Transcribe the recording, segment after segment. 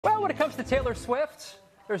Well, when it comes to Taylor Swift,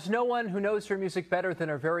 there's no one who knows her music better than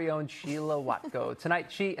our very own Sheila Watko. Tonight,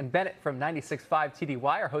 she and Bennett from 96.5 TDY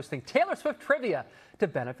are hosting Taylor Swift Trivia to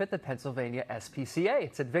benefit the Pennsylvania SPCA.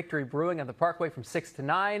 It's at Victory Brewing on the Parkway from 6 to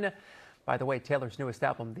 9. By the way, Taylor's newest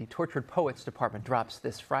album, The Tortured Poets Department, drops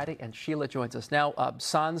this Friday, and Sheila joins us now.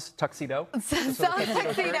 Sans tuxedo. Sans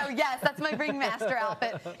tuxedo, yes, that's my ringmaster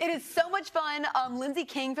outfit. It is so much fun. Lindsay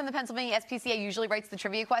King from the Pennsylvania SPCA usually writes the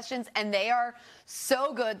trivia questions, and they are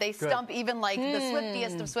so good. They stump even like the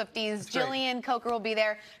Swiftiest of Swifties. Jillian Coker will be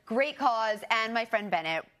there. Great cause. And my friend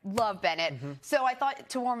Bennett. Love Bennett. So I thought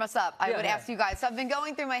to warm us up, I would ask you guys. So I've been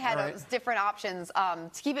going through my head different options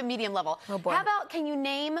to keep it medium level. Oh, boy. How about, can you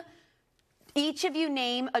name... Each of you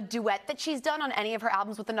name a duet that she's done on any of her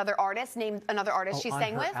albums with another artist. Name another artist she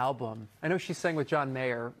sang with. Album. I know she sang with John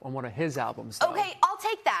Mayer on one of his albums, though. Okay, I'll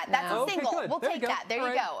take that. That's a single. We'll take that. There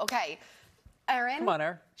you go. Okay. Erin. Come on,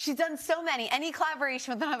 Erin. She's done so many. Any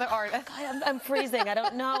collaboration with another artist? God, I'm freezing. I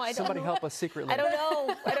don't know. Somebody help us secretly. I don't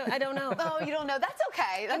know. I don't know. Oh, you don't know? That's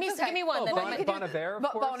okay. That's okay. Give me one. Bon Iver, of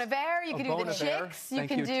course. Bon Iver. You could do the Chicks. You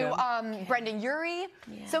can do Brendan Urie.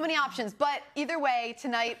 Yeah. So many options. But either way,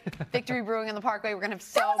 tonight, Victory Brewing on the Parkway. We're going to have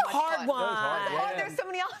so much fun. That was a hard one. That was hard. There's so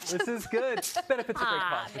many options. This is good. Benefits a great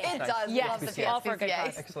cause. It does. Yes. Love the All for a good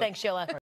cause. Thanks, Sheila.